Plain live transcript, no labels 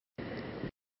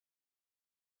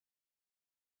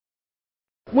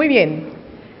Muy bien,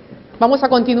 vamos a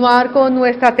continuar con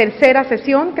nuestra tercera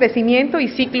sesión, Crecimiento y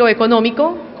Ciclo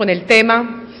Económico, con el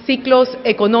tema Ciclos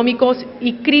Económicos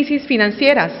y Crisis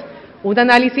Financieras, un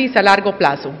análisis a largo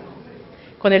plazo,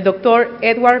 con el doctor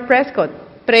Edward Prescott,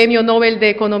 Premio Nobel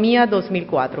de Economía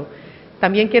 2004.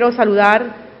 También quiero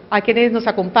saludar a quienes nos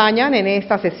acompañan en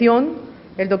esta sesión,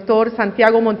 el doctor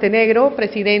Santiago Montenegro,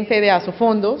 presidente de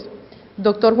Asofondos,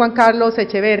 doctor Juan Carlos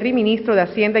Echeverry, ministro de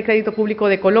Hacienda y Crédito Público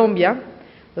de Colombia.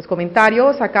 Los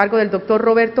comentarios a cargo del doctor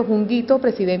Roberto Junguito,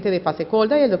 presidente de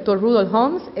Pasecolda, y el doctor Rudolf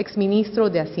Holmes, exministro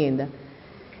de Hacienda.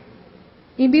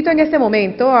 Invito en este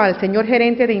momento al señor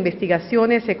gerente de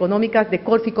Investigaciones Económicas de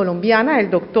Colfi Colombiana, el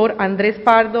doctor Andrés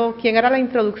Pardo, quien hará la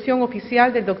introducción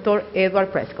oficial del doctor Edward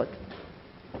Prescott.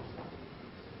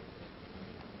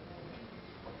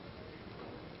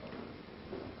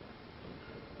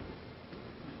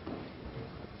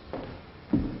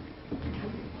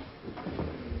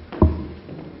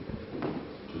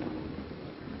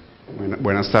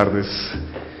 Buenas tardes.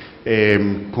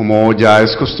 Como ya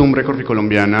es costumbre, Colfi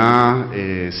Colombiana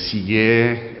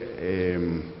sigue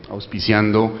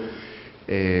auspiciando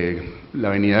la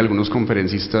venida de algunos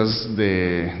conferencistas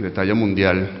de talla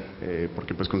mundial,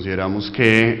 porque pues consideramos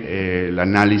que el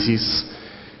análisis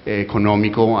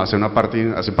económico hace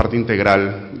parte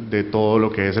integral de todo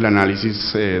lo que es el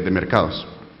análisis de mercados.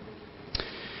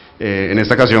 En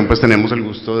esta ocasión pues tenemos el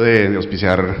gusto de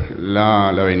auspiciar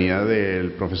la venida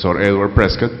del profesor Edward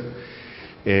Prescott.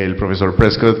 El profesor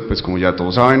Prescott, pues como ya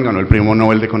todos saben, ganó el Premio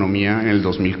Nobel de Economía en el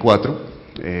 2004,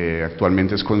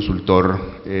 actualmente es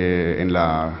consultor en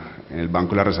el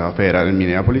Banco de la Reserva Federal en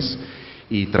Minneapolis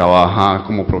y trabaja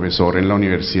como profesor en la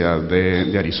Universidad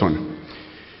de Arizona.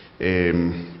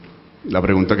 La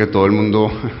pregunta que todo el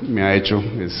mundo me ha hecho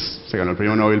es, se ganó el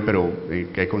premio Nobel, pero ¿en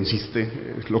qué consiste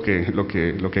lo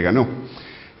que ganó?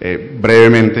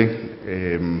 Brevemente,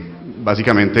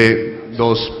 básicamente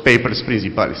dos papers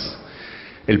principales.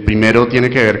 El primero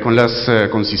tiene que ver con las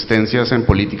consistencias en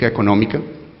política económica,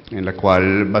 en la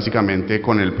cual básicamente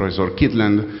con el profesor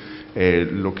Kitland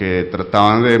lo que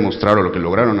trataban de demostrar o lo que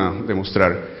lograron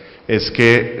demostrar es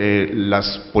que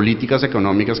las políticas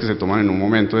económicas que se toman en un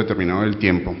momento determinado del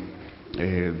tiempo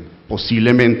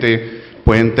posiblemente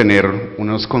pueden tener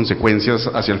unas consecuencias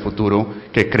hacia el futuro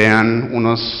que crean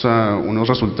unos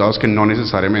resultados que no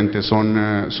necesariamente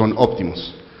son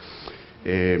óptimos.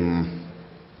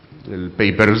 El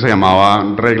paper se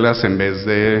llamaba Reglas en vez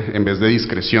de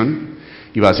discreción,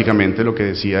 y básicamente lo que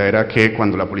decía era que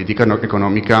cuando la política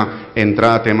económica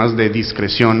entra a temas de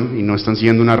discreción y no están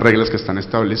siguiendo unas reglas que están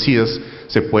establecidas,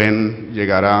 se pueden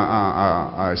llegar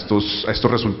a estos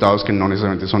resultados que no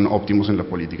necesariamente son óptimos en la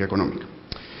política económica.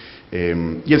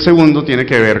 Y el segundo tiene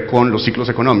que ver con los ciclos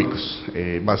económicos.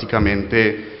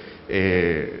 Básicamente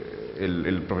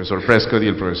el profesor Prescott y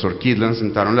el profesor Kitland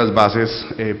sentaron las bases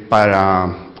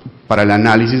para el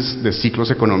análisis de ciclos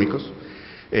económicos,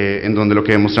 en donde lo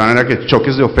que demostraron era que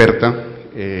choques de oferta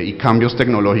y cambios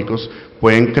tecnológicos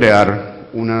pueden crear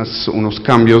unos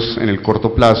cambios en el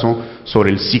corto plazo sobre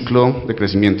el ciclo de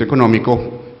crecimiento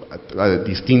económico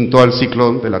distinto al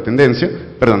ciclo de la tendencia,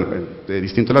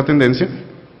 distinto a la tendencia,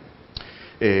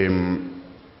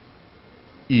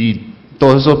 y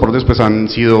todos esos soportes pues han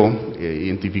sido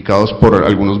identificados por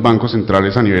algunos bancos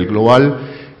centrales a nivel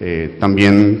global.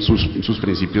 También sus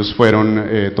principios fueron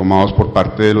tomados por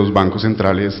parte de los bancos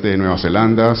centrales de Nueva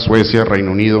Zelanda, Suecia,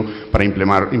 Reino Unido, para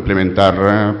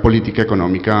implementar política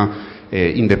económica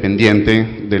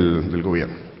independiente del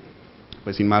gobierno.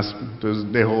 Pues sin más,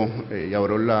 entonces dejo y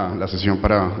abro la sesión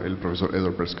para el profesor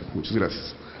Edward Prescott. Muchas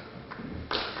gracias.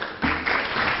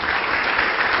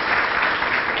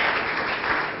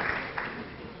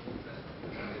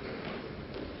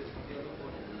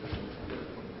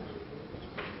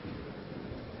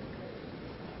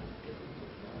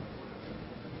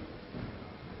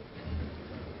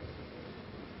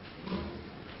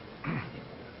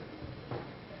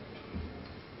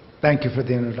 Thank you for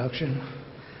the introduction.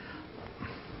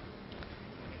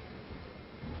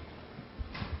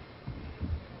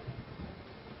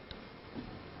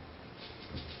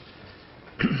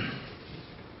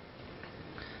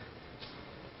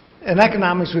 In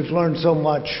economics, we've learned so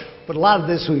much, but a lot of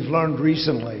this we've learned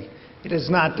recently. It is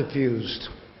not diffused.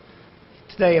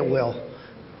 Today it will,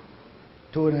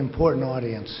 to an important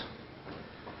audience.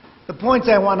 The points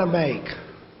I want to make: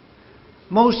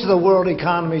 most of the world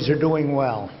economies are doing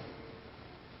well.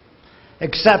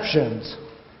 Exceptions: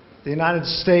 the United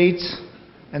States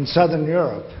and Southern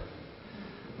Europe.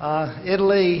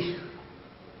 Italy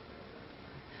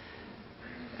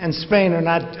and Spain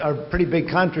are pretty big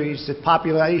countries that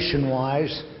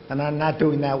population-wise and are not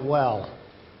doing that well.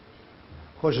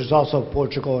 Of course, there's also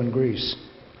Portugal and Greece.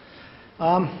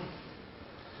 So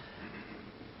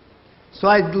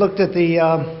I looked at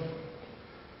the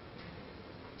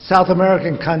South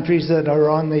American countries that are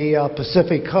on the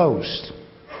Pacific coast.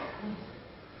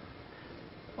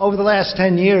 Over the last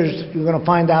 10 years, you're going to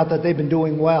find out that they've been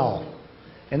doing well.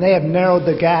 And they have narrowed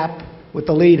the gap with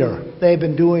the leader. They've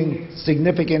been doing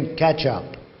significant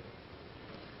catch-up.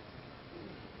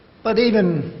 But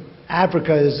even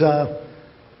Africa is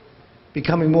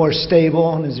becoming more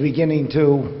stable and is beginning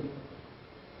to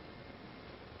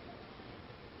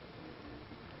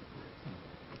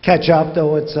catch up,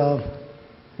 though it's a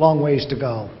long ways to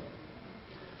go.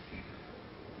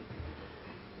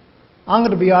 I'm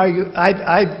going to be arguing,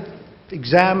 I've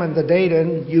examined the data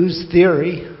and used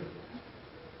theory,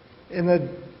 and the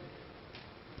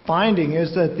finding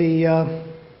is that the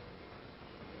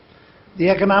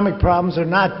economic problems are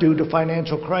not due to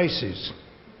financial crises,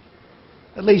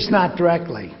 at least not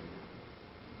directly.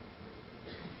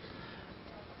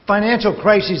 Financial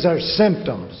crises are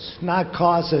symptoms, not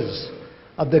causes,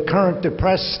 of the current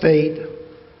depressed state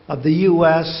of the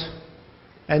U.S.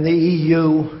 and the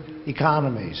EU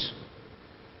economies.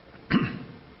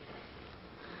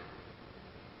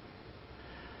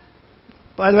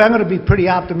 By the way, I'm going to be pretty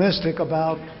optimistic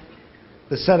about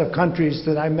the set of countries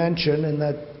that I mentioned and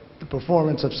that the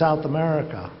performance of South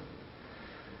America.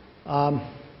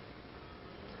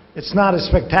 It's not a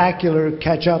spectacular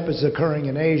catch-up as occurring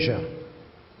in Asia.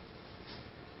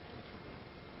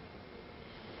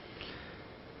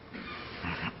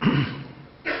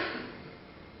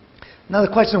 Now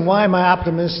the question, why am I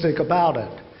optimistic about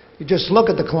it? You just look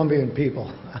at the Colombian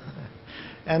people.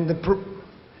 And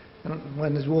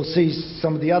when we'll see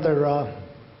some of the other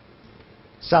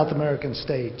South American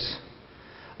states.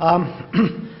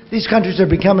 These countries are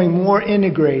becoming more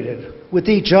integrated with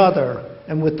each other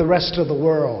and with the rest of the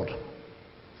world.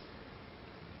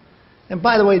 And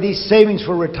by the way, these savings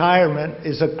for retirement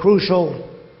is a crucial,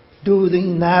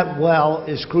 doing that well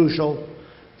is crucial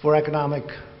for economic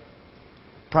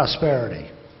prosperity.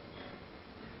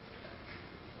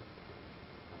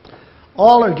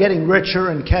 All are getting richer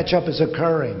and catch-up is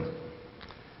occurring.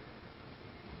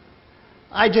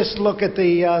 I just look at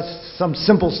some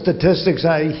simple statistics.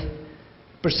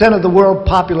 Percent of the world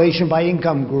population by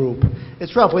income group.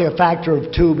 It's roughly a factor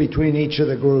of 2 between each of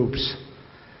the groups.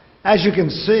 As you can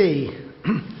see,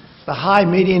 the high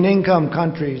median income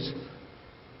countries,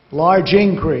 large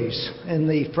increase in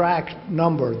the FRAC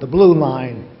number, the blue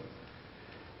line.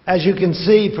 As you can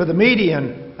see, for the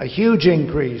median, a huge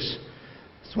increase.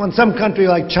 So when some country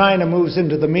like China moves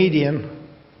into the median,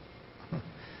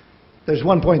 there's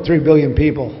 1.3 billion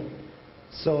people.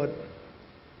 So it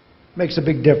makes a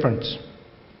big difference.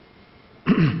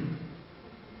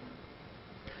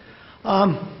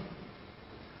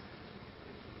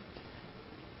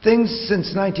 Things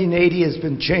since 1980 has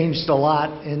been changed a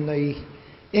lot, and the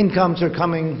incomes are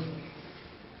coming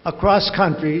across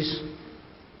countries,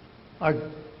 are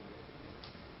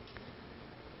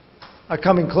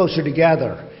coming closer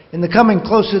together. In the coming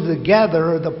closer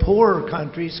together are the poorer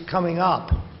countries coming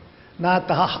up, not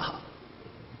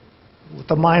with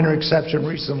a minor exception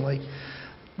recently,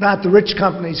 not the rich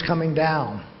companies coming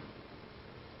down.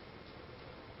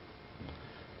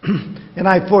 And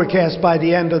I forecast by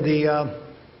the end of the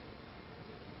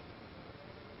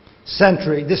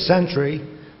this century,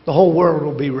 the whole world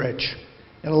will be rich,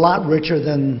 and a lot richer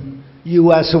than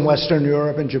U.S. and Western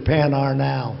Europe and Japan are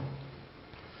now.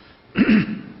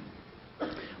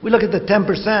 We look at the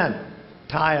 10%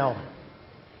 tile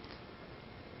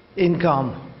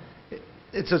income.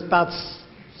 It's about,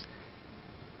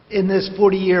 in this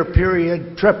 40-year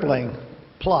period, tripling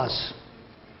plus.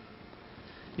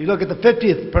 You look at the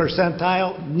 50th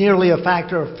percentile, nearly a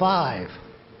factor of 5.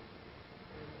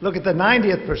 Look at the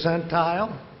 90th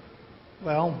percentile,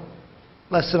 well,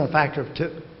 less than a factor of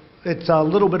 2. It's a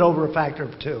little bit over a factor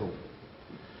of 2.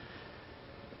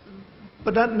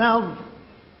 But now,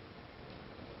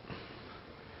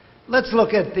 let's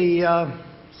look at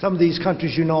some of these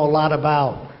countries you know a lot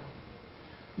about.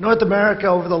 North America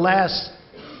over the last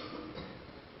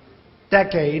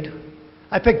decade,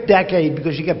 I picked decade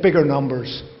because you get bigger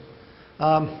numbers.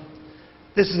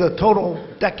 This is a total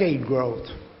decade growth.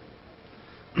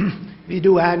 If you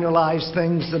do annualize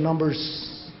things, the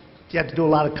numbers, you have to do a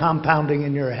lot of compounding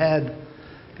in your head,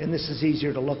 and this is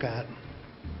easier to look at.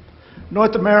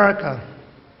 North America.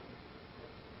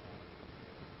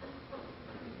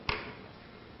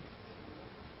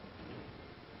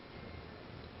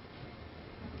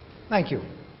 Thank you.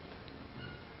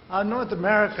 North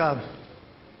America,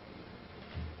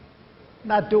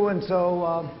 not doing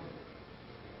so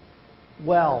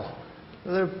well.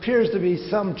 There appears to be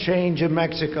some change in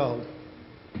Mexico.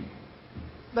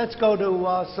 Let's go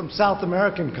to some South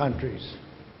American countries.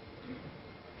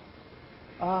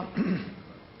 Well,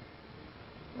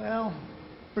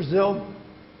 Brazil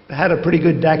had a pretty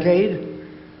good decade.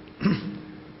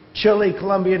 Chile,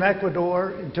 Colombia, and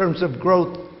Ecuador, in terms of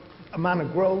growth, amount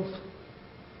of growth,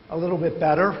 a little bit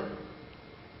better.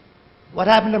 What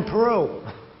happened in Peru?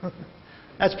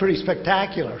 That's pretty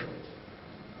spectacular.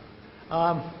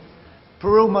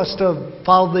 Peru must have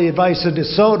followed the advice of De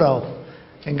Soto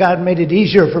and made it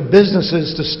easier for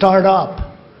businesses to start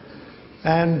up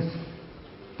and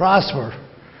prosper.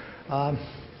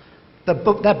 That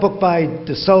book by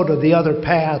De Soto, The Other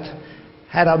Path,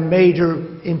 had a major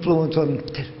influence on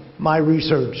my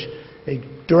research.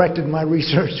 It directed my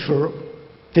research for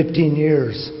 15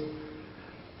 years.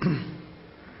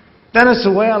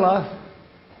 Venezuela,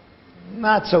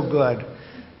 not so good.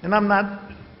 And I'm not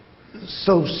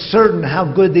so certain how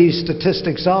good these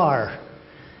statistics are.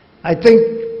 I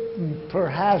think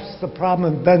perhaps the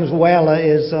problem in Venezuela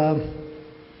is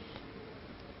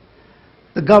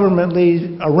the government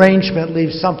arrangement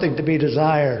leaves something to be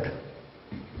desired.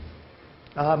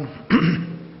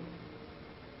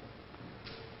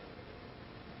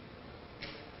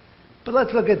 But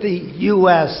let's look at the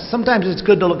U.S. Sometimes it's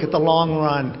good to look at the long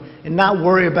run and not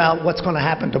worry about what's going to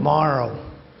happen tomorrow.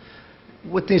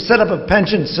 With the set up a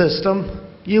pension system,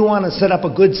 you want to set up a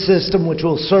good system which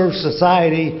will serve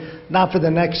society not for the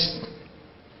next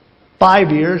 5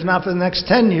 years, not for the next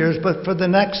 10 years, but for the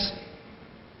next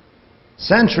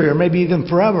century or maybe even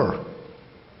forever.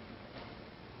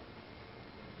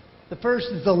 The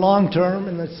first is the long term,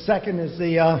 and the second is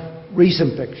the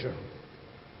recent picture.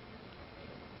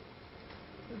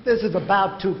 This is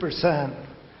about 2%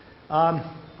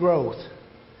 growth.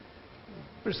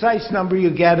 Precise number you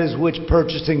get is which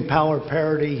purchasing power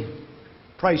parity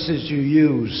prices you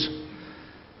use.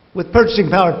 With purchasing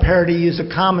power parity, use a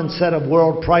common set of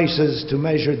world prices to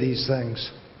measure these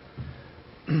things.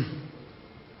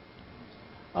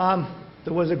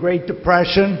 There was a Great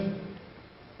Depression.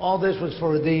 All this was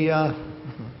for the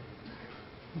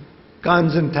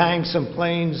guns and tanks and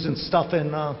planes and stuff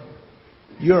in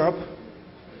Europe.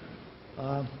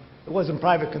 It wasn't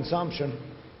private consumption.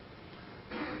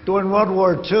 During World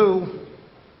War II,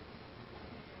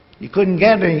 you couldn't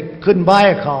buy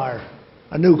a car,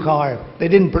 a new car. They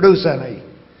didn't produce any.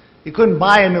 You couldn't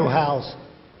buy a new house.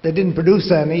 They didn't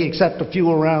produce any except a few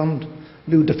around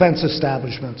new defense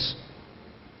establishments.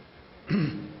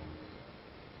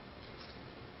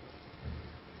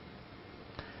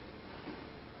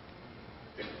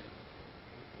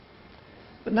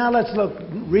 But now let's look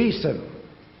recent.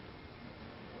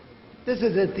 This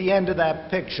is at the end of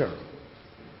that picture.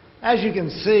 As you can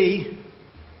see,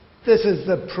 this is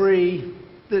the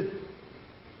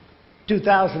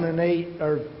 2008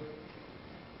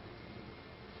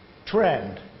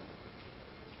 trend.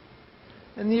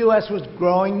 And the U.S. was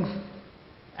growing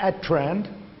at trend.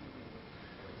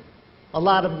 A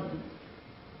lot of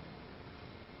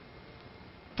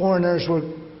foreigners were,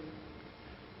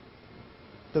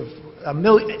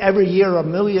 every year a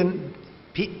million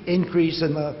increase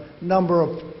in the number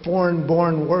of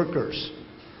foreign-born workers.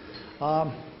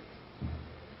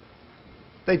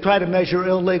 They try to measure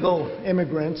illegal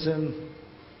immigrants, and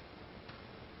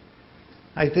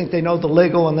I think they know the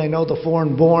legal and they know the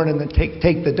foreign-born, and then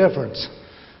take the difference.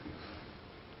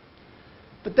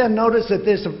 But then notice that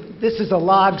this is a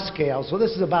log scale, so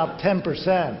this is about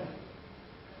 10%.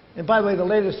 And by the way, the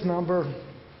latest number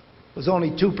was only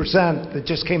 2% that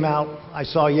just came out, I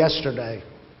saw yesterday.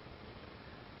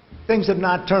 Things have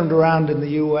not turned around in the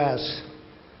U.S.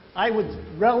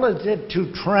 Relative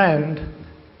to trend,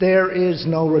 there is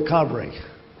no recovery.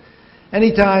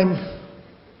 Anytime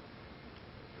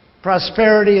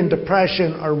prosperity and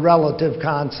depression are relative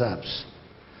concepts.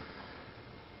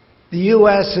 The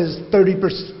U.S. is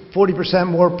 40%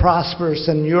 more prosperous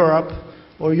than Europe,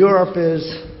 or Europe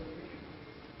is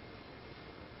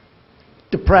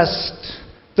depressed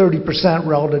 30%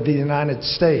 relative to the United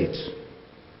States.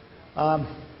 I'm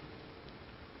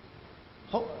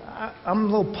a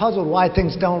little puzzled why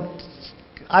things don't,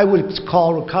 I would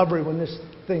call recovery when this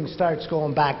thing starts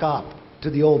going back up to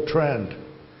the old trend.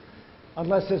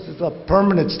 Unless this is a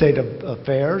permanent state of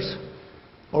affairs,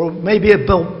 or maybe a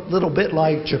little bit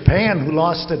like Japan, who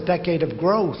lost a decade of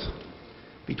growth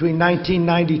between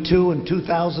 1992 and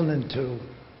 2002,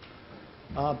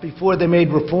 before they made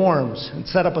reforms and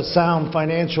set up a sound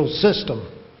financial system.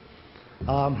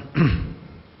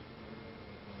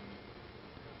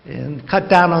 And cut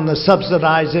down on the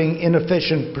subsidizing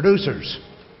inefficient producers.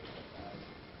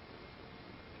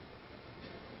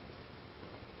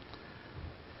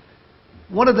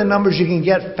 One of the numbers you can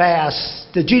get fast,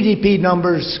 the GDP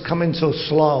numbers come in so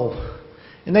slow,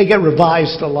 and they get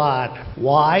revised a lot.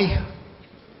 Why?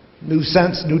 New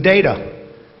data.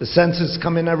 The census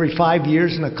come in every 5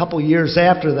 years, and a couple years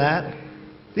after that,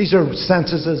 these are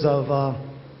censuses of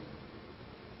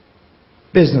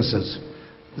businesses.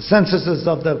 The censuses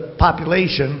of the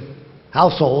population,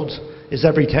 households, is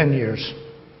every 10 years.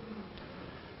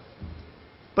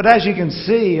 But as you can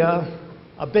see, a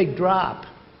big drop.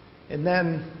 And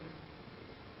then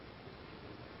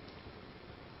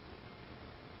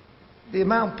the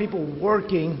amount of people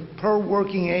working per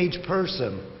working age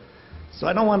person. So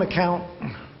I don't want to count.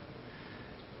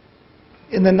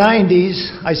 In the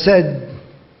 90s, I said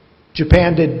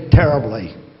Japan did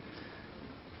terribly.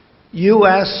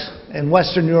 US and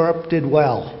Western Europe did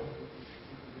well.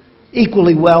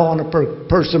 Equally well on a per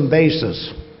person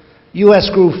basis. US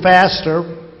grew faster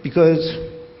because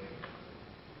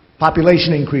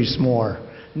population increased more,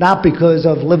 not because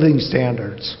of living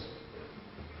standards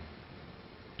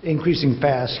increasing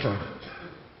faster.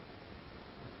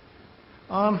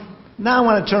 Now I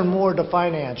want to turn more to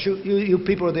finance. You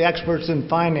people are the experts in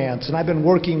finance, and I've been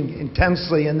working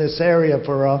intensely in this area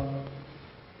for, I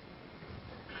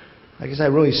guess I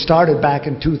really started back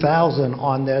in 2000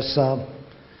 on this.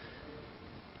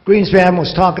 Greenspan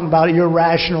was talking about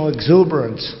irrational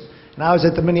exuberance, and I was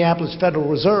at the Minneapolis Federal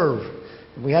Reserve.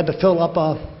 We had to fill up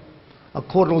a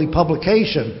quarterly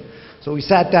publication. So we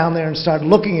sat down there and started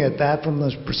looking at that from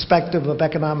the perspective of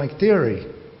economic theory.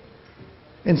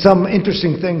 And some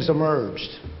interesting things emerged.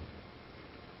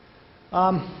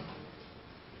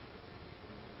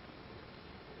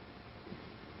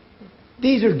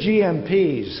 These are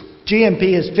GMPs.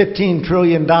 GMP is $15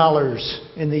 trillion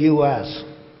in the US.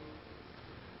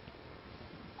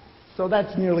 So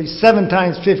that's nearly 7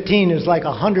 times 15 is like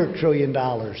 $100 trillion.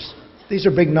 These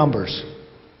are big numbers.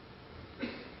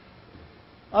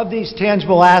 Of these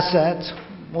tangible assets,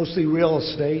 mostly real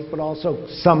estate, but also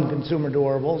some consumer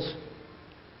durables,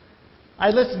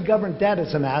 I listed government debt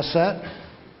as an asset.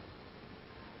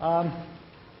 I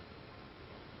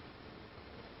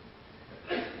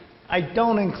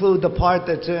don't include the part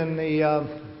that's in the,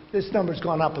 this number's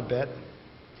gone up a bit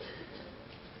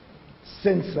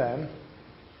since then,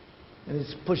 and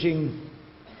it's pushing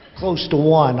close to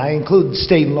 1. I include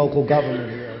state and local government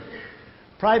here.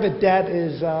 Private debt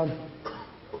is a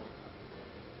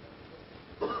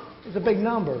big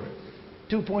number,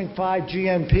 2.5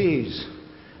 GNPs.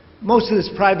 Most of this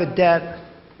private debt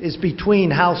is between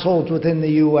households within the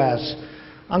U.S.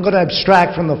 I'm going to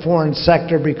abstract from the foreign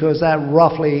sector because that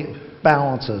roughly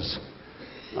balances.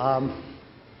 And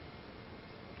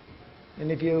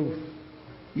if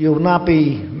you'll not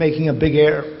be making a big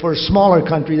error. For a smaller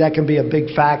country, that can be a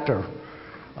big factor.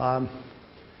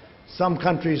 Some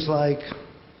countries like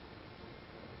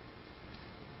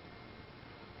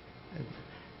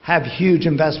have huge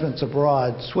investments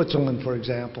abroad, Switzerland, for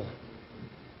example.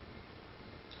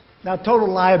 Now, total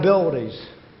liabilities.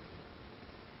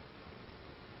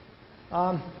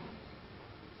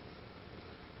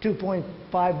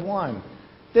 2.51.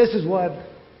 This is what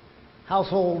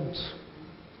households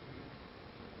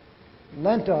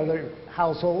lent to other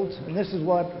households, and this is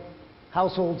what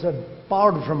households have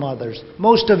borrowed from others.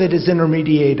 Most of it is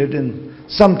intermediated and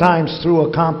sometimes through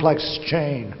a complex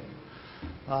chain.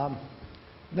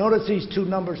 Notice these two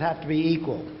numbers have to be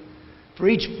equal. For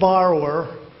each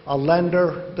borrower, a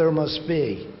lender there must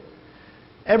be.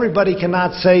 Everybody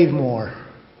cannot save more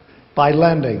by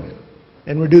lending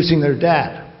and reducing their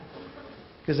debt.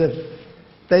 Because if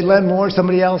they lend more,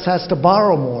 somebody else has to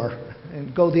borrow more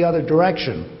and go the other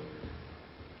direction.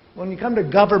 When you come to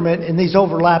government in these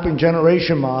overlapping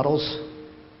generation models,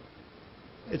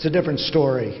 it's a different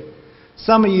story.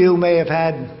 Some of you may have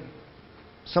had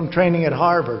some training at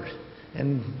Harvard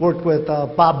and worked with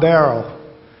Bob Barrow.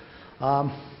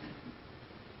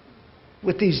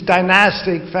 With these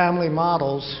dynastic family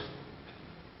models,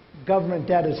 government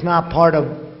debt is not part of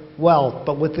wealth,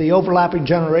 but with the overlapping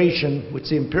generation, which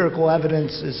the empirical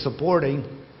evidence is supporting,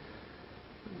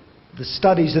 the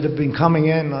studies that have been coming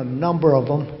in, a number of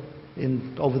them,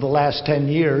 over the last 10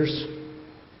 years,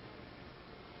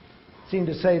 seem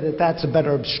to say that that's a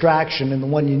better abstraction and the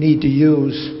one you need to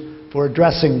use for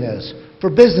addressing this. For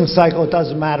business cycle, it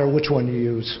doesn't matter which one you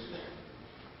use.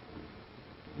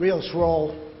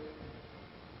 Rios-Roll,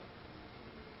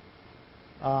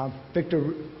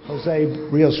 Victor Jose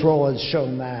Rios-Roll has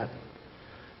shown that.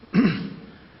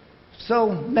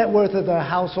 So, net worth of the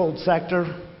household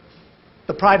sector,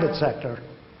 the private sector.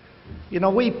 You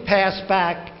know, we pass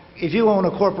back, if you own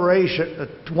a corporation,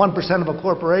 1% of a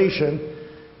corporation,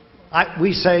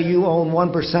 we say you own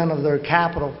 1% of their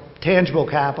capital tangible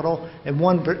capital and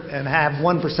have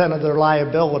 1% of their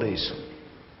liabilities.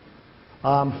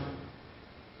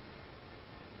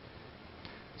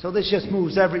 So this just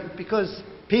moves because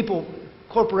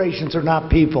corporations are not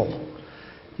people.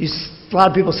 A lot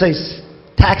of people say,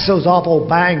 tax those awful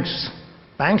banks.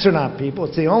 Banks are not people,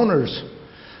 it's the owners.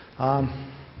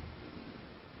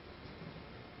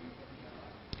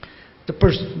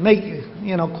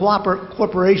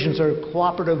 Corporations are a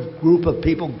cooperative group of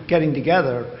people getting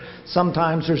together.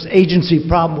 Sometimes there's agency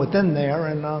problem within there,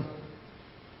 and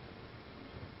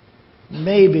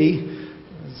maybe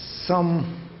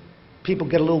some people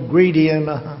get a little greedy and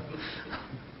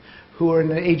who are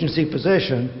in an agency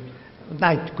position,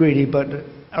 not greedy, but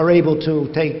are able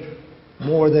to take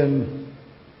more than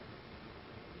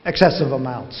excessive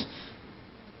amounts.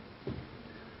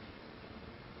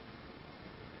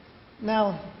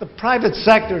 Now, the private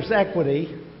sector's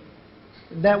equity,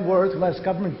 net worth less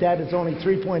government debt, is only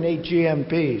 3.8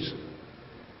 GMPs,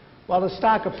 while the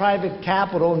stock of private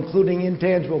capital, including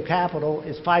intangible capital,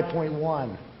 is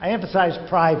 5.1. I emphasize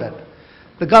private.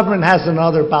 The government has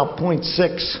another about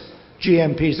 0.6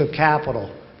 GMPs of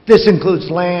capital. This includes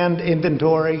land,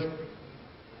 inventory,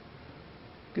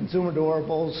 consumer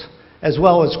durables, as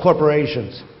well as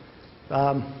corporations.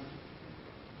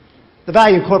 The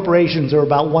value of corporations are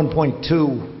about 1.2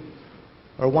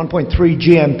 or 1.3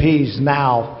 GMPs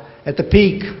now. At the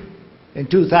peak in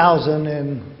 2000,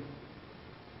 and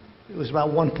it was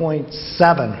about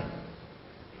 1.7.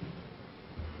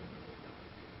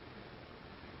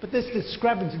 But this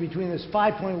discrepancy between this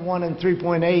 5.1 and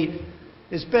 3.8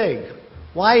 is big.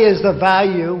 Why is the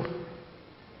value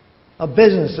of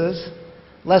businesses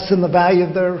less than the value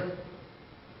of their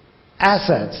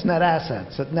assets,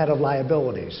 net of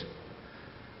liabilities?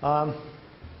 I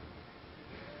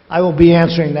will be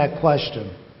answering that question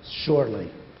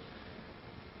shortly.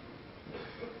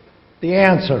 The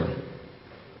answer.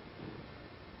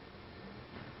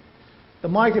 The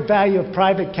market value of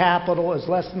private capital is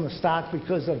less than the stock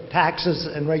because of taxes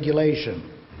and regulation.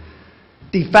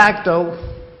 De facto,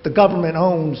 the government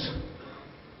owns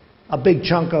a big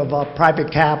chunk of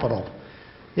private capital.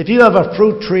 If you have a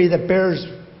fruit tree that bears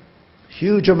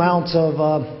huge amounts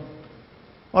of,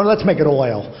 or let's make it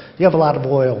oil. You have a lot of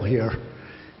oil here.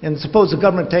 And suppose the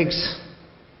government takes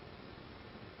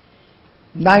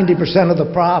 90% of the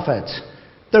profits.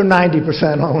 They're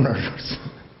 90% owners.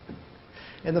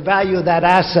 And the value of that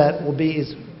asset will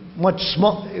be much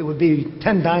small. It would be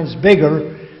 10 times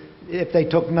bigger if they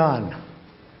took none.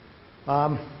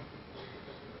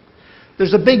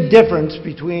 There's a big difference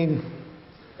between,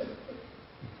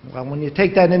 well, when you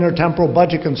take that intertemporal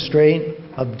budget constraint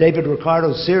of David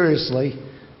Ricardo seriously,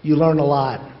 you learn a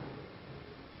lot.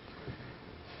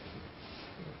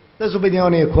 This will be the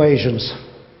only equations.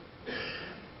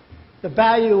 The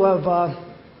value of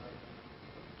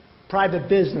private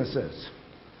businesses.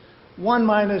 1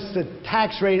 minus the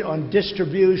tax rate on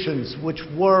distributions, which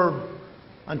were,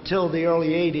 until the early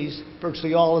 80s,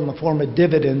 virtually all in the form of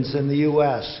dividends in the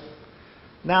U.S.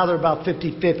 Now they're about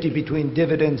 50-50 between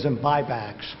dividends and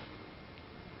buybacks.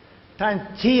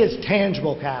 Times T is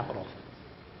tangible capital.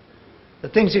 The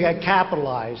things that get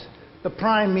capitalized. The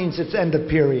prime means it's end of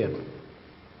period.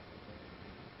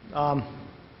 Or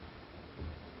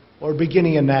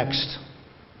beginning of next.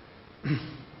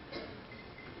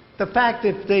 The fact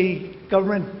that the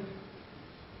government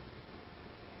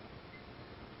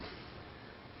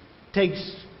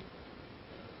takes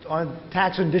on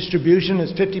tax and distribution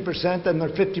is 50%, then they're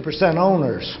 50%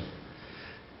 owners.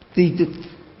 The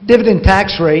dividend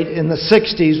tax rate in the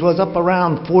 60s was up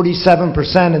around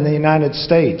 47% in the United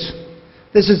States.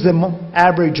 This is the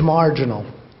average marginal.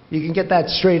 You can get that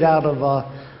straight out of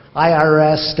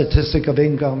IRS statistic of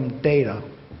income data.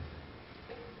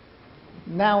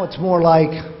 Now it's more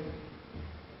like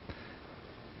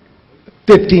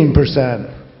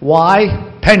 15%.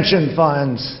 Why? Pension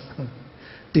funds,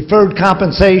 deferred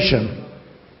compensation.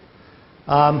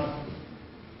 And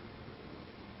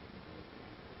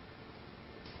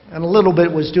a little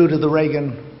bit was due to the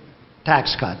Reagan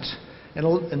tax cuts.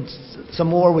 And some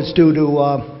more was due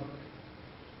to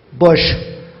Bush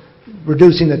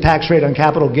reducing the tax rate on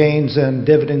capital gains and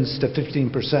dividends to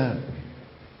 15%.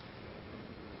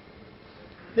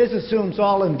 This assumes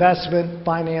all investment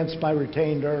financed by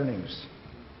retained earnings.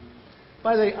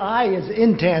 By the way, I is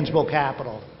intangible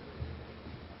capital.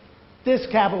 This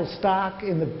capital stock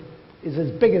is as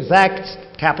big as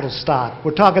that capital stock.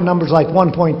 We're talking numbers like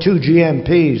 1.2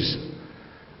 GMPs.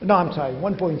 No, I'm sorry,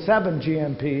 1.7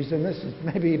 GMPs, and this is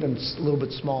maybe even a little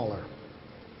bit smaller.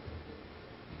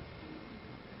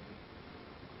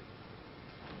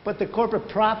 But the corporate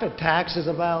profit tax is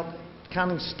about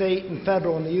counting state and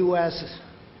federal in the U.S.,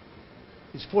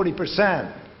 is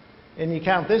 40%. And you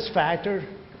count this factor,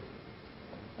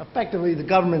 effectively the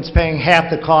government's paying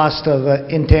half the cost of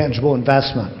intangible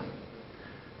investment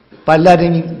by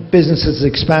letting businesses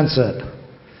expense it.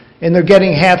 And they're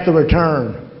getting half the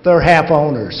return. They're half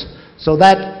owners. So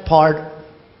that part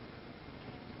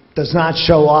does not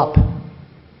show up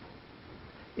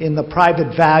in the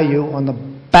private value on the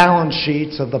balance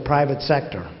sheets of the private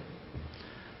sector.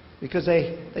 Because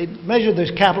they measure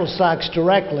the capital stocks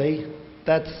directly,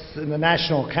 that's in the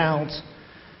national accounts,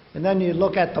 and then you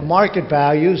look at the market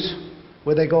values,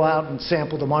 where they go out and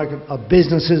sample the market of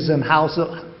businesses and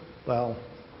houses. Well,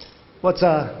 what's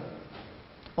a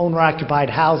owner-occupied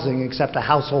housing except a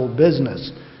household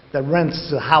business that rents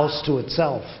the house to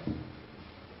itself?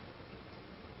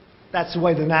 That's the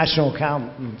way the national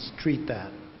accountants treat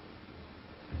that.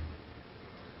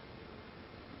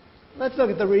 Let's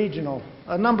look at the regional.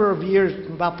 A number of years,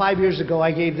 about 5 years ago,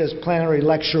 I gave this plenary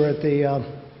lecture at the,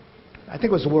 I think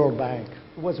it was the World Bank.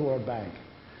 It was the World Bank.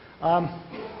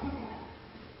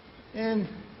 And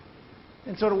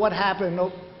sort of what happened,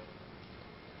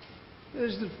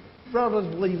 there's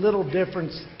relatively little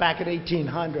difference back in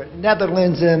 1800.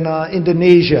 Netherlands and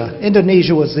Indonesia.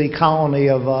 Indonesia was the colony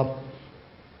of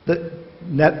the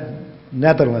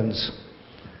Netherlands.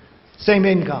 Same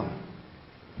income.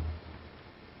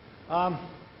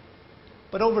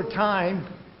 But over time,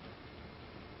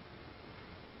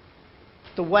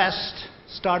 the West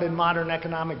started modern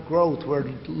economic growth where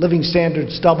living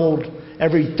standards doubled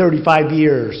every 35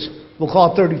 years. We'll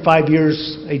call it 35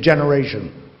 years a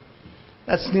generation.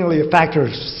 That's nearly a factor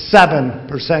of 7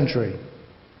 per century.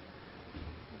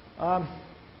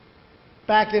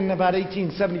 Back in about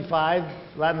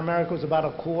 1875, Latin America was about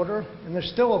a quarter, and there's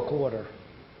still a quarter.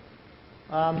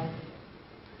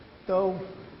 Though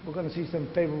we're going to see some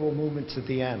favorable movements at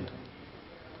the end.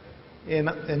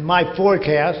 In my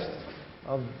forecast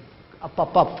of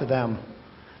up for them,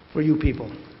 for you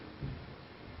people.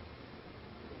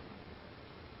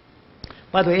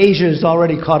 By the way, Asia is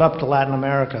already caught up to Latin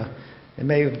America. It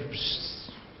may have,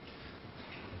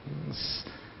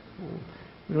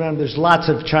 remember, there's lots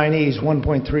of Chinese,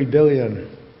 1.3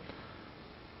 billion.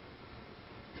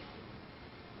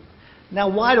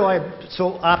 Now, why do I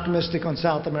so optimistic on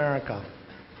South America?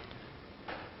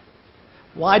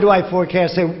 Why do I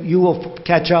forecast that you will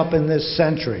catch up in this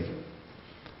century?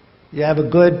 You have a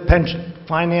good pension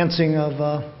financing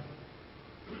of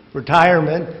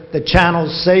retirement that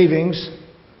channels savings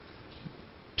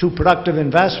to productive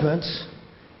investments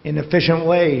in efficient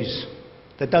ways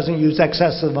that doesn't use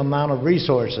excessive amount of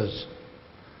resources.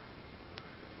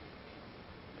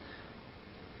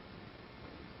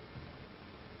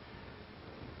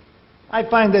 I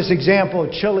find this example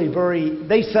of Chile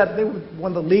they were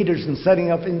one of the leaders in setting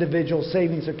up individual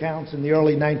savings accounts in the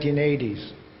early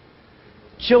 1980s.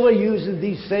 Chile uses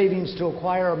these savings to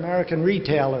acquire American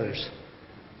retailers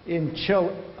in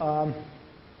Chile.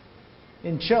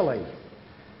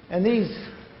 And these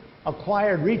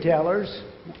acquired retailers,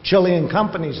 Chilean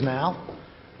companies now,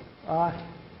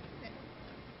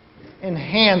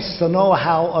 enhance the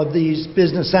know-how of these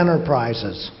business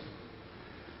enterprises.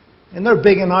 And they're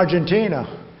big in Argentina.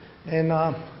 And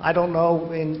I don't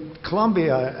know, in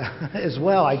Colombia as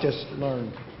well, I just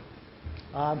learned.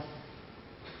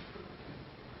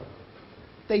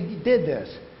 They did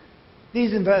this.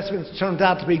 These investments turned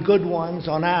out to be good ones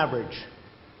on average,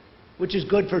 which is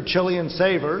good for Chilean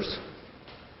savers,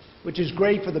 which is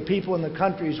great for the people in the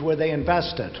countries where they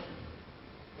invested.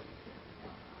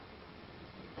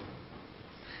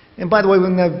 And by the way,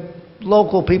 when the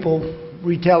local people,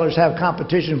 retailers have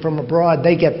competition from abroad,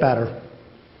 they get better.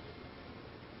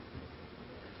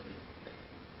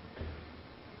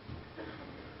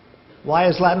 Why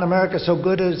is Latin America so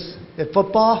good at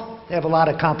football? They have a lot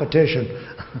of competition.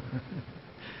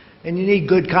 And you need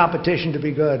good competition to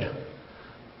be good.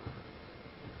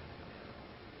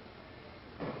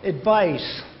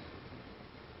 Advice.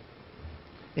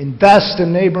 Invest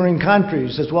in neighboring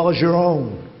countries as well as your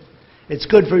own. It's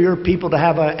good for your people to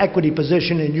have an equity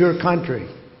position in your country.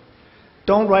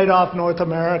 Don't write off North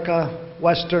America,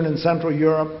 Western and Central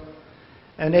Europe,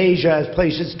 and Asia as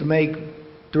places to make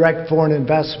direct foreign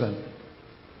investment.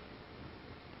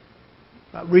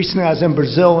 Recently I was in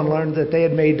Brazil and learned that they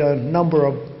had made a number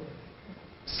of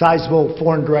sizable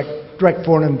direct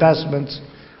foreign investments.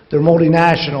 They're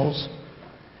multinationals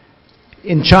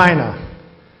in China.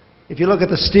 If you look at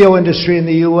the steel industry in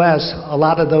the U.S., a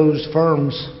lot of those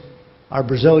firms are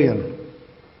Brazilian.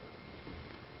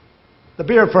 The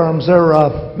beer firms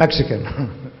are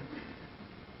Mexican.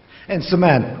 And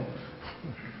cement.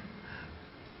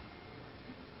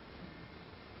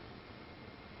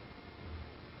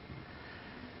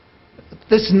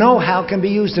 This know-how can be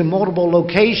used in multiple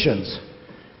locations,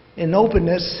 and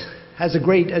openness has a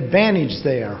great advantage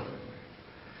there.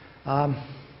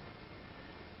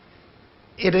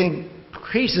 It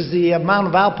increases the amount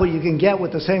of output you can get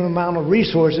with the same amount of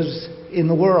resources in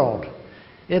the world.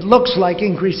 It looks like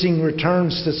increasing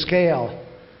returns to scale.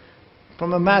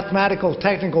 From a mathematical,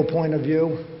 technical point of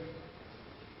view,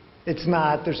 it's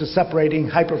not. There's a separating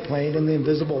hyperplane in the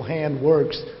invisible hand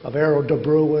works of Arrow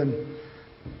DeBrew and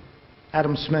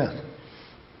Adam Smith.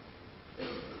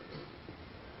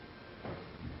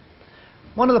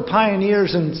 One of the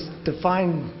pioneers in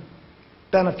defined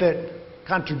benefit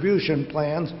contribution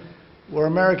plans were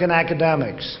American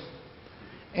academics.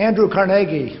 Andrew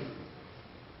Carnegie,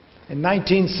 in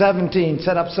 1917,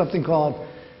 set up something called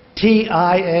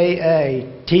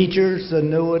TIAA, Teachers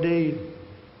Annuity,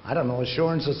 I don't know,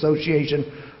 Assurance Association,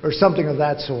 or something of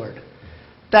that sort.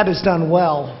 That has done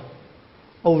well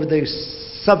over the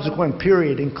subsequent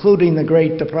period, including the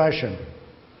Great Depression.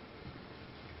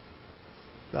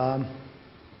 Now,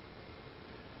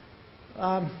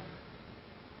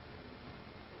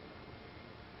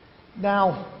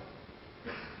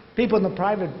 people in the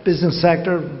private business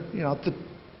sector,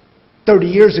 30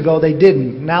 years ago they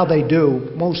didn't. Now they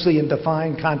do, mostly in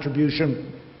defined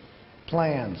contribution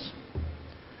plans.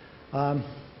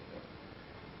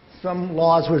 Some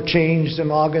laws were changed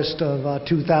in August of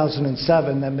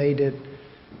 2007 that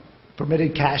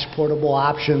permitted cash portable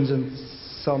options and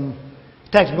some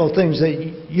technical things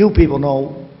that you people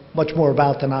know much more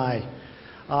about than I.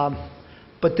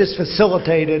 But this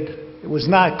facilitated, it was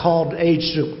not called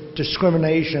age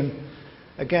discrimination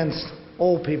against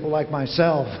old people like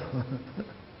myself.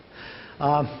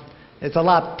 It's a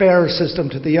lot fairer system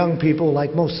to the young people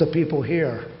like most of the people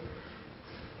here.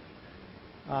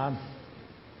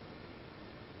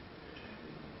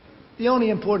 The only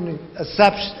important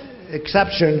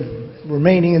exception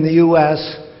remaining in the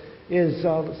U.S. is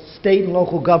state and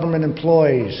local government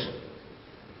employees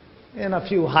and a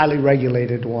few highly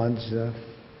regulated ones.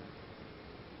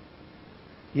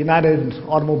 United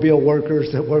Automobile Workers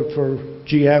that work for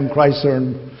GM, Chrysler,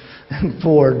 and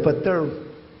Ford, but they're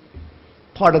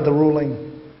part of the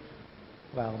ruling.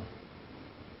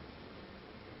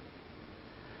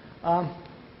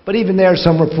 But even there,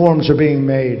 some reforms are being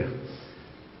made.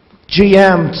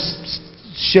 GM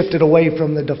shifted away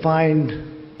from the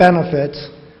defined benefits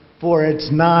for its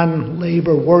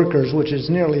non-labor workers, which is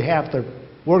nearly half their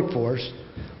workforce,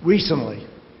 recently.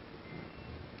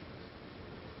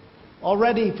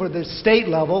 Already for the state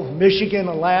level, Michigan,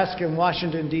 Alaska, and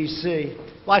Washington, D.C.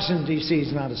 Washington, D.C.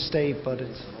 is not a state, but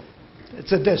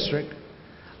it's a district,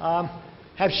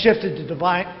 have shifted to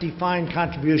defined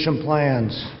contribution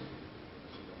plans.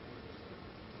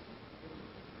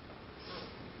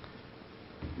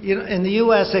 In the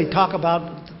U.S., they talk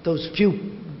about those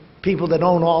few people that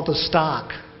own all the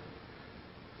stock.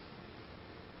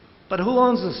 But who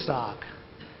owns the stock?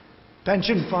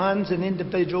 Pension funds and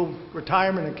individual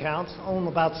retirement accounts own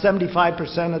about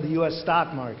 75% of the U.S.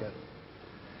 stock market.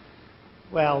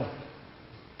 Well,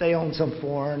 they own some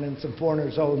foreign, and some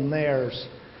foreigners own theirs.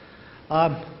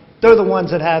 They're the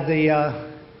ones that have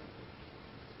the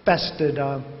vested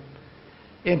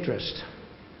interest.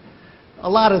 A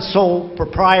lot of sole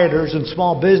proprietors and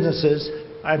small businesses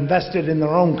are invested in their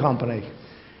own company.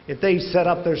 If they set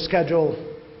up their Schedule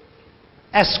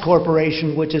S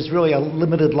corporation, which is really a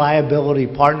limited liability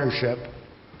partnership,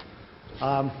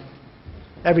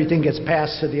 everything gets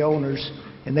passed to the owners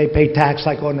and they pay tax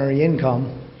like ordinary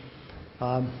income.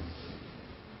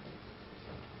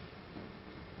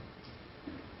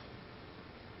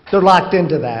 They're locked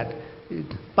into that.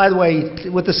 By the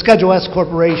way, with the Schedule S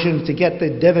corporation, to get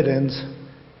the dividends,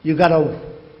 you've got to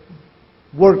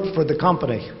work for the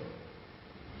company.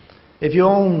 If you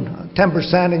own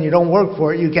 10% and you don't work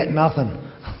for it, you get nothing.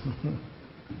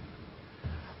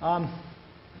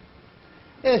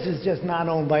 This is just not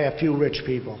owned by a few rich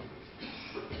people.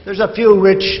 There's a few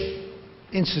rich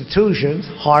institutions,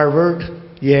 Harvard,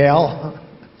 Yale,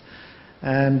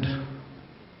 and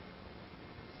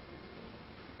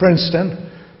Princeton,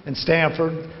 and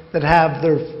Stanford, that have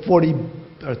their $40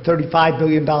 or $35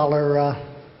 billion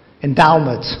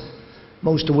endowments,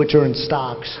 most of which are in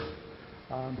stocks.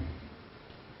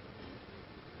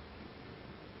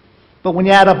 But when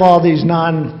you add up all these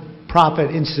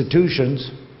non-profit institutions,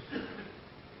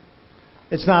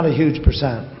 it's not a huge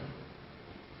percent.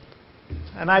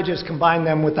 And I just combine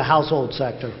them with the household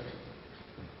sector.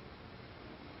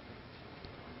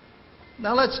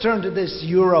 Now let's turn to this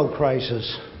euro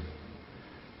crisis.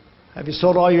 Have you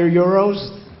sold all your euros?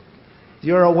 The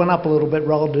euro went up a little bit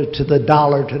relative to the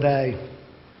dollar today.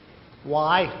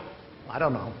 Why? I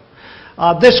don't know.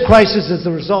 This crisis is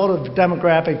the result of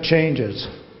demographic changes.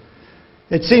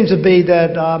 It seems to be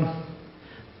that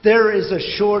there is a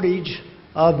shortage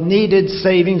of needed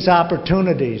savings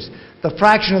opportunities. The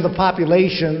fraction of the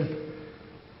population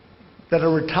that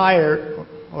are retired,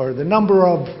 or the number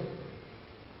of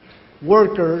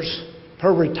workers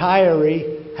per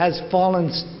retiree, has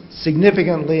fallen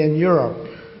significantly in Europe,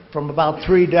 from about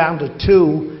 3 down to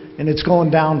 2, and it's going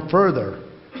down further.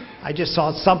 I just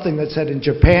saw something that said in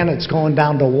Japan it's going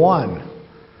down to 1.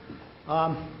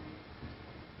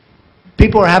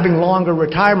 People are having longer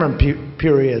retirement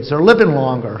periods. They're living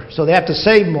longer, so they have to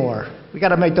save more. We got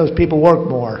to make those people work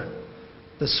more.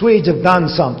 The Swedes have done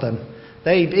something.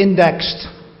 They've indexed.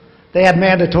 They have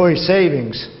mandatory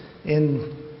savings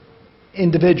in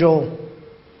individual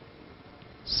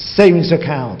savings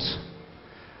accounts.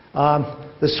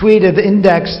 The Swedes have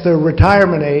indexed their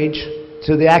retirement age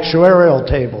to the actuarial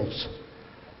tables.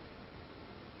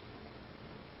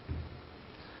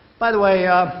 By the way,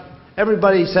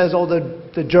 everybody says, oh,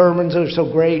 the Germans are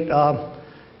so great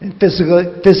and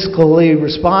fiscally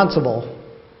responsible.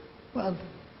 Well,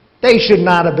 they should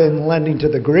not have been lending to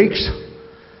the Greeks.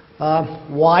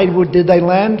 Why did they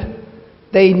lend?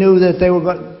 They knew that they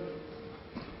were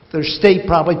their state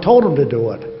probably told them to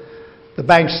do it, the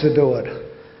banks to do it.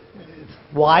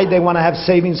 Why? They want to have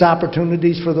savings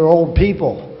opportunities for their old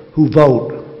people who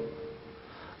vote.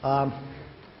 But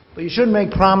you shouldn't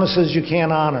make promises you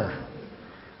can't honor.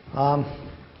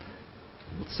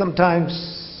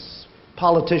 Sometimes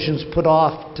politicians put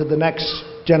off to the next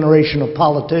generation of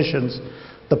politicians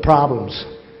the problems.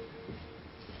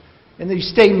 In these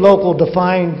state and local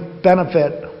defined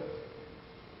benefit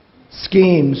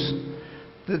schemes,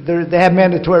 they have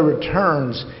mandatory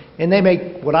returns, and they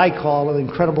make what I call an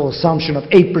incredible assumption of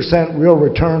 8% real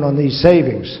return on these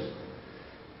savings.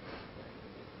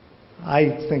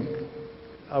 I think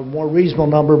a more reasonable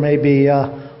number may be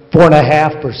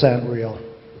 4.5% real.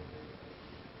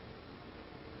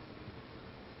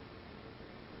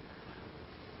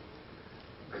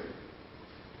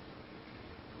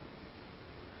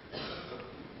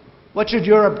 What should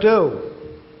Europe do?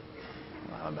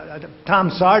 Tom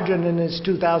Sargent, in his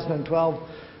 2012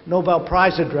 Nobel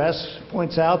Prize address,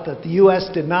 points out that the U.S.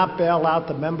 did not bail out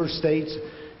the member states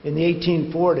in the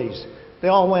 1840s. They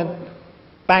all went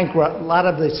bankrupt. A lot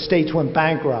of the states went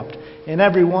bankrupt. And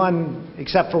every one,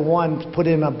 except for one, put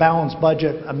in a balanced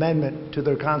budget amendment to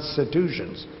their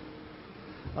constitutions.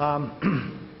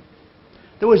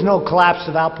 There was no collapse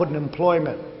of output and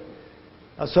employment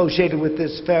associated with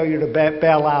this failure to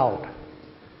bail out.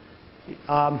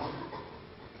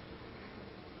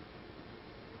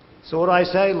 So what do I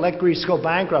say? Let Greece go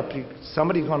bankrupt.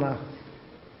 Somebody's going to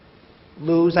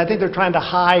lose. I think they're trying to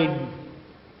hide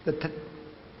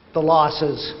the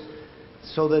losses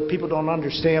so that people don't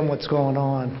understand what's going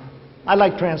on. I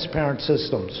like transparent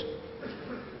systems.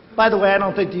 By the way, I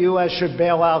don't think the U.S. should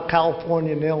bail out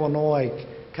California and Illinois.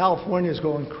 California's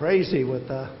going crazy with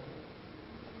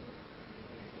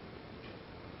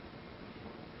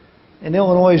and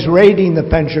Illinois is raiding the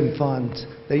pension funds.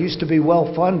 They used to be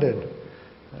well funded.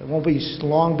 It won't be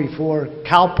long before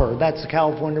CalPER, that's the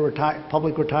California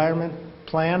Public Retirement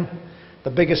Plan, the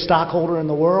biggest stockholder in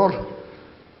the world.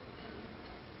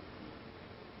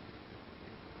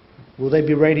 Will they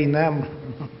be raiding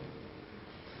them?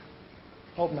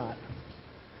 Hope not.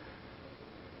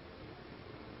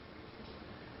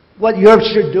 What Europe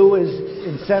should do is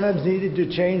incentives needed to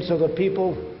change so that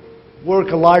people work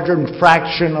a larger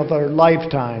fraction of their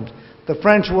lifetimes. The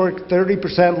French work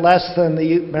 30% less than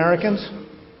the Americans.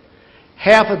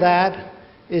 Half of that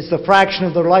is the fraction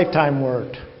of their lifetime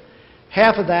worked.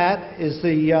 Half of that is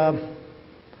the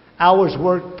hours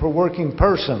worked per working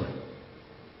person.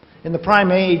 In the prime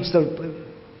age, the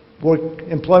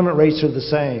employment rates are the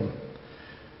same.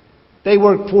 They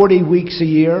work 40 weeks a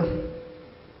year.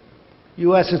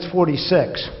 U.S. it's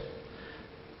 46.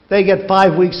 They get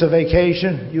 5 weeks of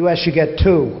vacation. U.S. you get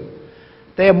 2.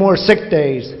 They have more sick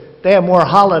days. They have more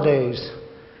holidays.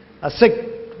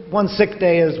 One sick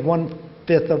day is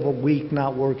 1/5 of a week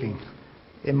not working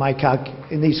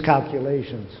in these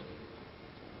calculations.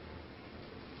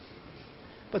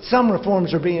 But some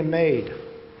reforms are being made.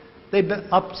 They've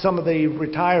upped some of the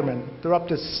retirement. They're up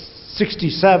to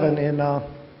 67 in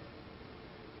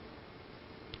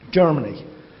Germany.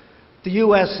 The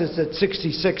U.S. is at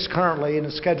 66 currently and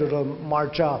is scheduled to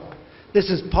march up.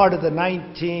 This is part of the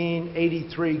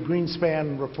 1983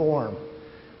 Greenspan reform,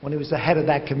 when he was the head of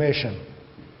that commission,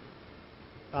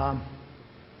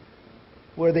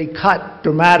 where they cut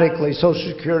dramatically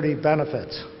Social Security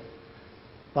benefits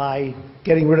by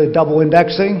getting rid of double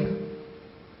indexing,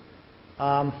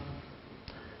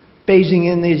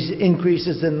 phasing in these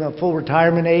increases in the full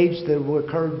retirement age that will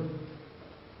occur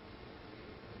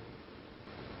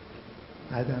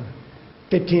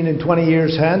 15 and 20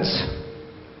 years hence,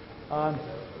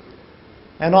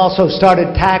 and also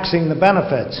started taxing the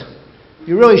benefits.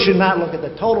 You really should not look at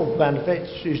the total benefits.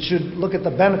 You should look at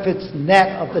the benefits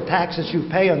net of the taxes you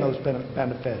pay on those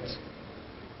benefits.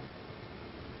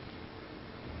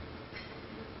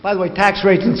 By the way, tax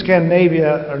rates in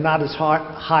Scandinavia are not as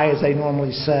high as they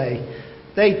normally say.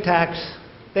 They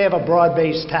have a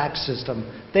broad-based tax system.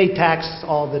 They tax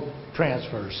all the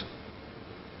transfers.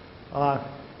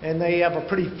 And they have a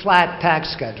pretty flat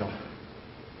tax schedule.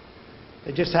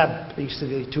 They just have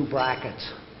basically two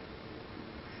brackets.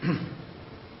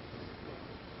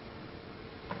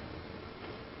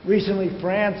 Recently,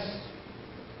 France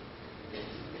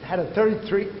has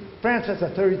a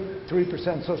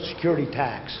 33% Social Security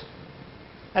tax.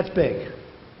 That's big.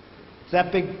 Is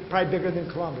that big? Probably bigger than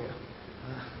Colombia.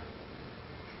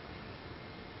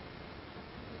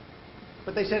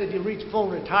 But they said if you reach full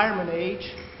retirement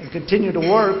age and continue to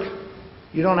work,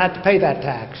 you don't have to pay that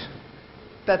tax.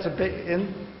 That's a bit,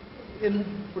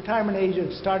 in retirement age,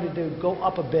 it's started to go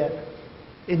up a bit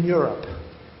in Europe.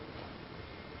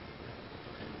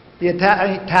 The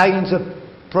Italians have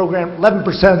programmed 11%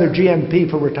 of their GNP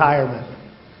for retirement.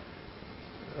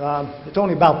 It's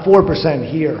only about 4%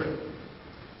 here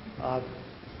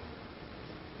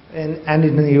and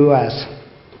in the U.S.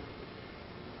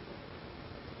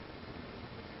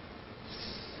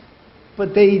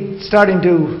 But they're starting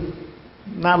to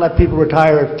not let people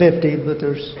retire at 50, but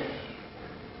there's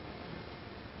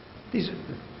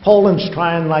Poland's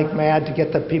trying like mad to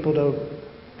get the people to,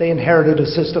 they inherited a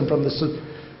system from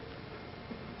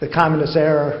the communist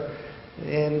era,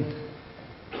 and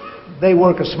they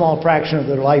work a small fraction of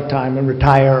their lifetime and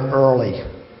retire early.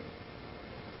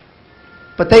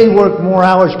 But they work more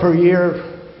hours per year,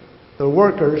 the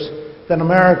workers, than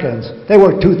Americans. They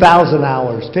work 2,000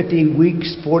 hours, 50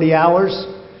 weeks, 40 hours.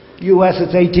 U.S.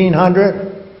 it's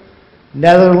 1,800.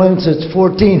 Netherlands it's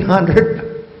 1,400.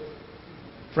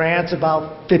 France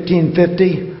about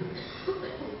 1,550.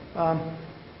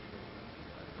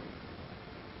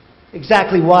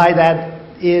 Exactly why that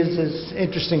is an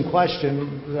interesting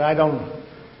question. I don't,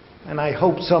 and I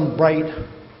hope some bright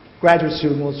graduate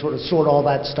student will sort of sort all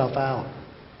that stuff out.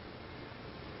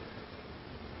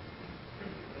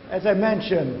 As I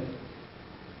mentioned,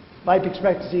 life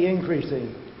expectancy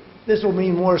increasing. This will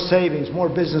mean more savings, more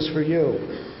business for you.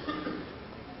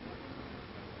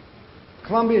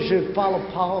 Columbia should follow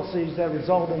policies that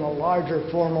result in a larger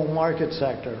formal market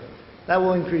sector. That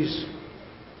will increase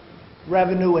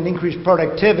revenue and increase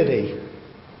productivity.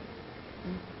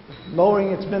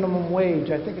 Lowering its minimum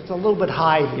wage, I think it's a little bit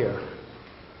high here.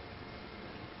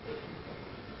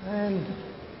 And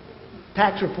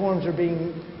tax reforms are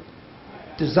being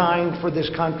designed for this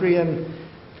country, and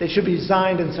they should be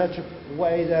designed in such a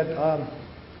way that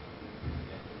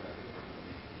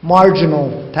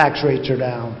marginal tax rates are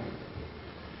down.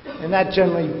 And that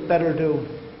generally better to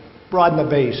broaden the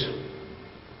base.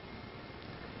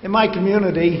 In my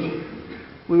community,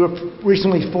 we were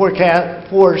recently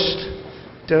forced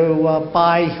to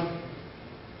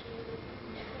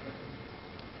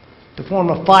form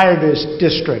a fire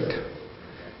district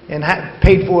and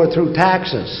paid for it through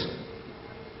taxes.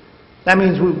 That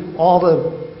means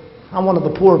I'm one of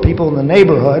the poor people in the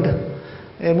neighborhood,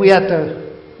 and we have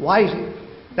to,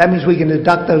 that means we can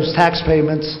deduct those tax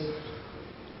payments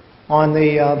on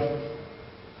the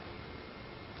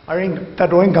our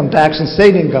federal income tax and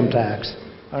state income tax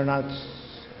are not,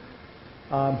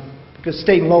 because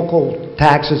state and local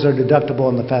taxes are deductible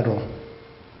in the federal.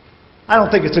 I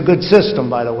don't think it's a good system,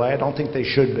 by the way. I don't think they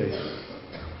should be.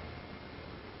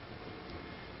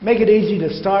 Make it easy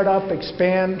to start up,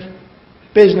 expand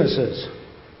businesses.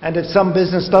 And if some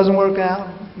business doesn't work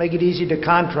out, make it easy to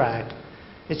contract.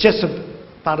 It's just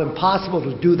about impossible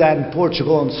to do that in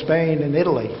Portugal and Spain and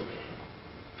Italy.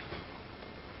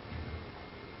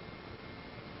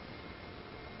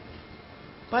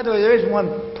 By the way, there is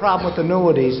one problem with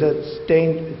annuities.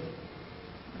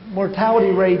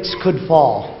 Mortality rates could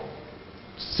fall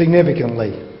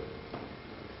significantly.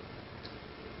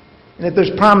 And if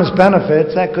there's promised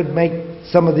benefits, that could make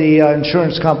some of the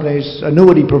insurance companies,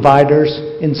 annuity providers,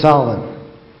 insolvent.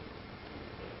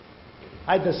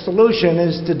 The solution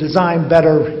is to design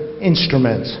better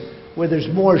instruments where there's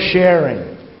more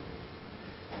sharing.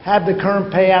 Have the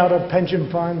current payout of pension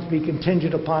funds be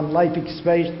contingent upon life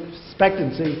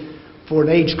expectancy for an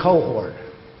age cohort.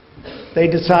 They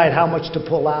decide how much to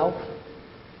pull out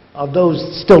of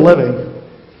those still living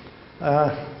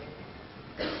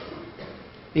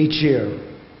each year.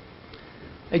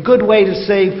 A good way to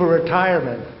save for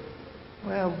retirement.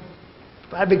 Well,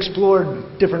 I've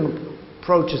explored different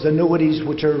approaches, annuities,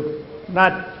 which are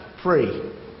not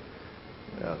free.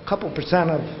 A couple percent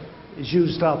of is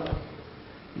used up.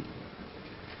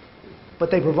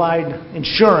 But they provide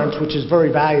insurance, which is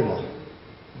very valuable,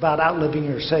 about outliving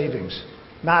your savings,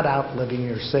 not outliving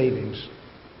your savings.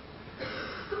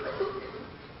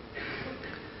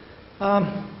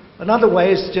 Another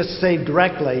way is to just save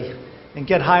directly and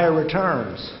get higher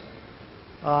returns.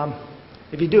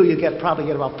 If you do, you probably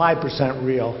get about 5%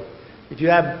 real. If you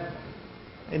have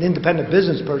an independent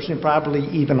business person, you're probably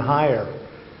even higher.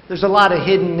 There's a lot of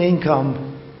hidden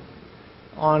income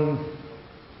on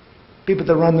people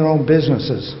that run their own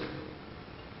businesses.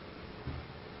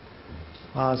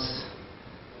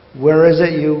 Where is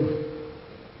it?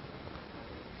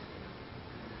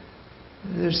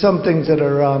 There's some things that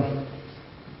are,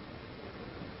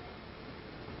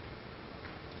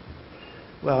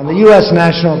 well, in the U.S.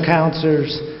 national accounts,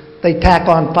 they tack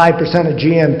on 5% of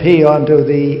GNP onto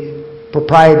the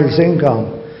proprietor's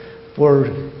income for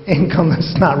income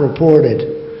that's not reported.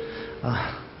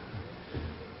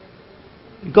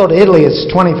 You go to Italy,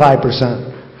 it's 25%.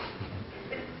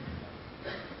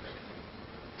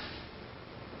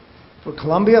 For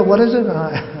Colombia, what is it?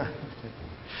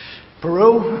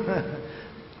 Peru?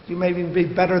 You may even be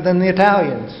better than the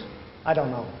Italians. I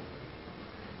don't know.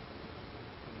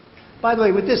 By the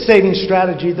way, with this saving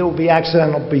strategy, there will be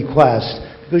accidental bequest,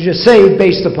 because you save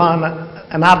based upon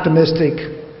an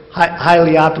optimistic,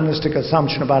 highly optimistic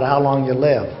assumption about how long you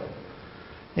live.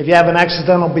 If you have an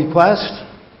accidental bequest,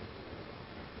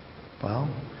 well,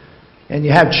 and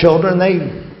you have children, they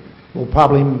will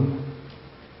probably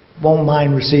won't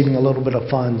mind receiving a little bit of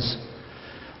funds.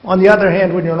 On the other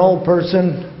hand, when you're an old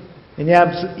person, and you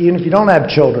have, even if you don't have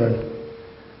children,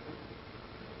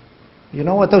 you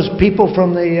know what, those people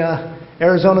from the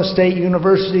Arizona State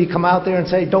University come out there and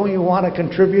say, don't you want to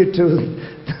contribute to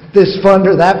this fund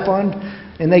or that fund?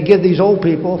 And they give these old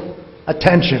people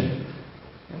attention.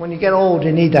 And when you get old,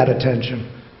 you need that attention.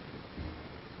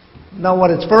 You know what,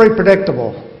 it's very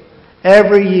predictable.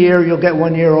 Every year you'll get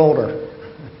 1 year older.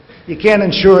 You can't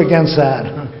insure against that.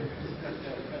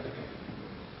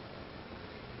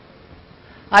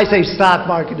 I say stock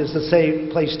market is the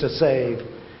safe place to save.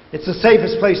 It's the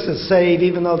safest place to save,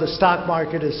 even though the stock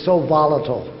market is so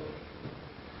volatile.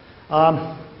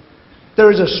 There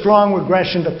is a strong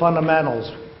regression to fundamentals,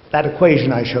 that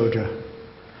equation I showed you.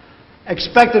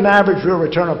 Expect an average real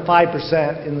return of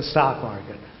 5% in the stock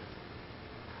market.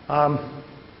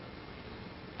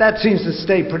 That seems to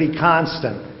stay pretty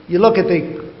constant. You look at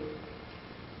the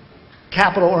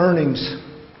capital earnings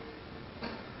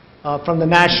from the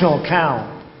national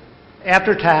account,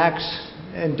 after tax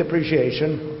and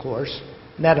depreciation, of course,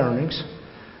 net earnings,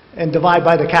 and divide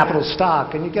by the capital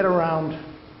stock, and you get around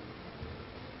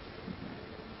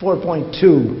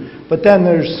 4.2. But then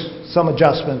there's some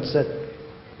adjustments that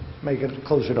make it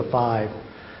closer to 5.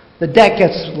 The debt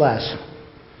gets less,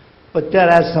 but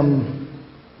debt has some,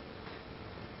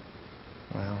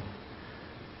 well,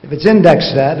 if it's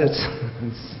index debt,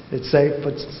 it's safe,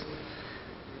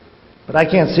 but I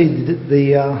can't see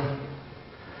the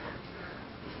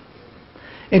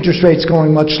interest rates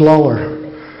going much lower,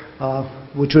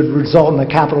 which would result in the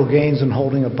capital gains in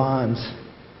holding of bonds.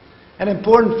 An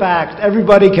important fact,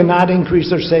 everybody cannot increase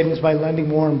their savings by lending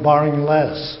more and borrowing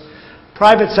less.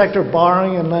 Private sector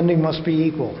borrowing and lending must be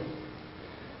equal.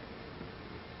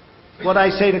 What I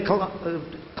say to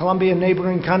Colombia and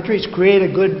neighboring countries, create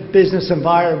a good business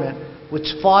environment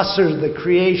which fosters the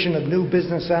creation of new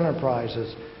business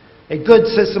enterprises. A good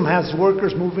system has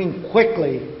workers moving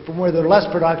quickly from where they're less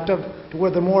productive to where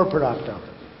they're more productive.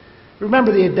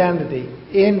 Remember the identity.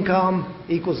 Income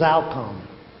equals outcome.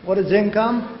 What is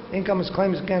income? Income is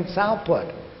claims against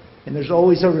output. And there's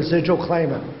always a residual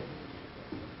claimant.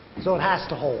 So it has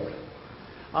to hold.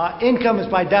 Income is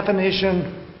by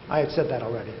definition, I had said that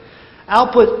already.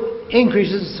 Output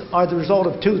increases are the result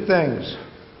of two things.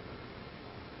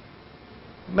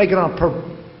 Make it on a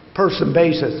per person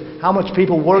basis. How much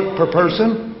people work per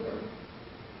person,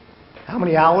 how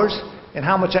many hours, and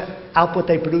how much output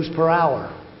they produce per hour.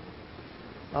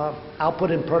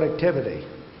 Output and productivity.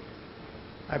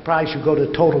 I probably should go to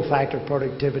total factor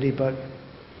productivity, but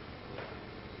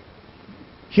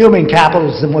human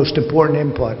capital is the most important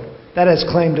input. That has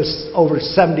claimed over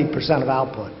 70% of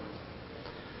output.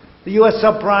 The U.S.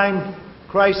 subprime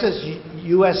crisis,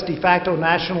 U.S. de facto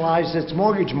nationalized its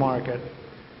mortgage market.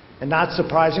 And not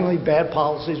surprisingly, bad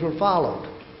policies were followed.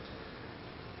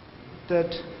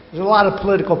 There's a lot of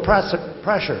political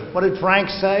pressure. What did Frank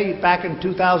say back in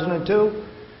 2002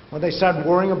 when they started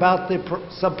worrying about the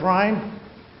subprime?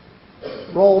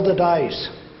 Roll the dice.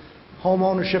 Home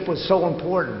ownership was so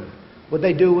important. What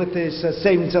they do with this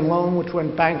savings and loan, which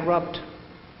went bankrupt,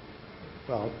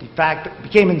 well, de facto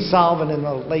became insolvent in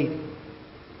the late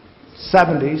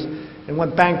 70s and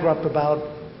went bankrupt about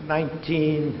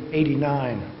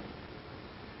 1989.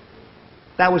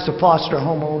 That was to foster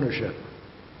home ownership.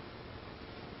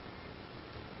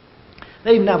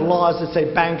 They even have laws that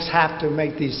say banks have to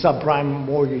make these subprime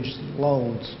mortgage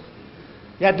loans.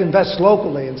 You have to invest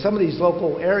locally, and some of these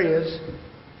local areas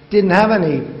didn't have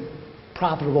any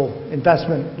profitable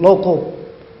investment.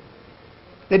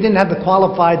 They didn't have the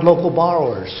qualified local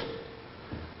borrowers.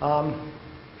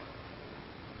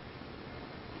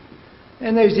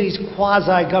 And there's these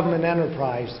quasi-government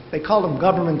enterprises. They call them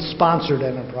government-sponsored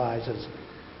enterprises.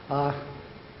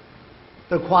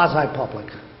 They're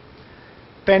quasi-public.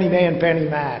 Fannie Mae and Fannie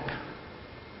Mac.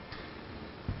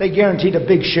 They guaranteed a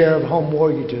big share of home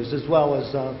mortgages, as well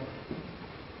as, well,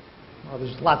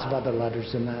 there's lots of other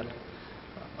letters in that.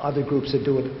 Other groups that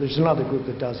do it. There's another group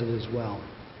that does it as well.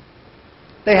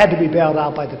 They had to be bailed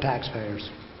out by the taxpayers.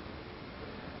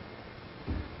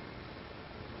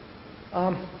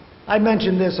 I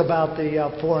mentioned this about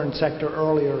the foreign sector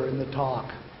earlier in the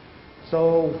talk,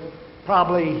 so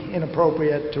probably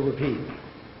inappropriate to repeat.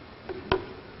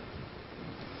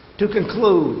 To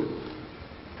conclude,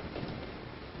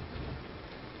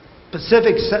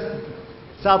 Pacific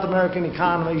South American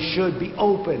economy should be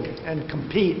open and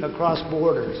compete across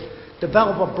borders.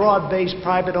 Develop a broad-based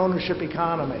private ownership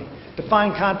economy.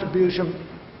 Defined contribution,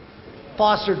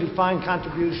 foster defined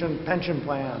contribution pension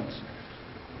plans,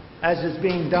 as is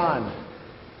being done.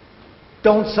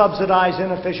 Don't subsidize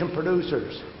inefficient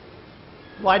producers.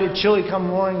 Why did Chile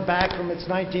come roaring back from its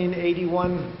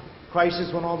 1981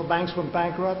 crisis when all the banks went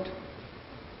bankrupt?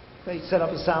 They set up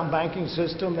a sound banking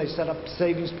system, they set up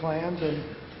savings plans, and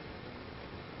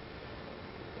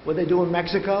what they do in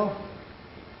Mexico?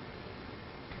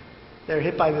 They're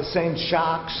hit by the same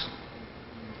shocks.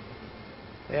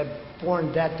 They had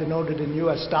foreign debt denoted in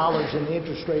US dollars, and the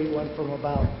interest rate went from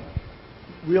about,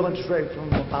 real interest rate from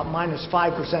about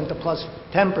 -5% to plus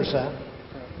 10%,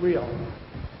 real.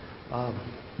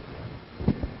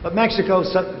 But Mexico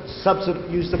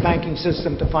used the banking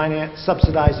system to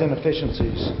subsidize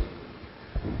inefficiencies.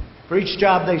 For each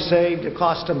job they saved, it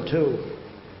cost them 2.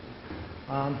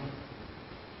 And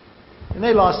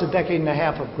they lost a decade and a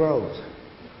half of growth.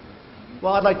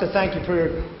 Well, I'd like to thank you for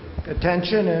your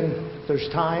attention, and if there's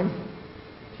time,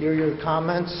 hear your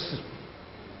comments,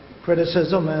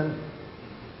 criticism, and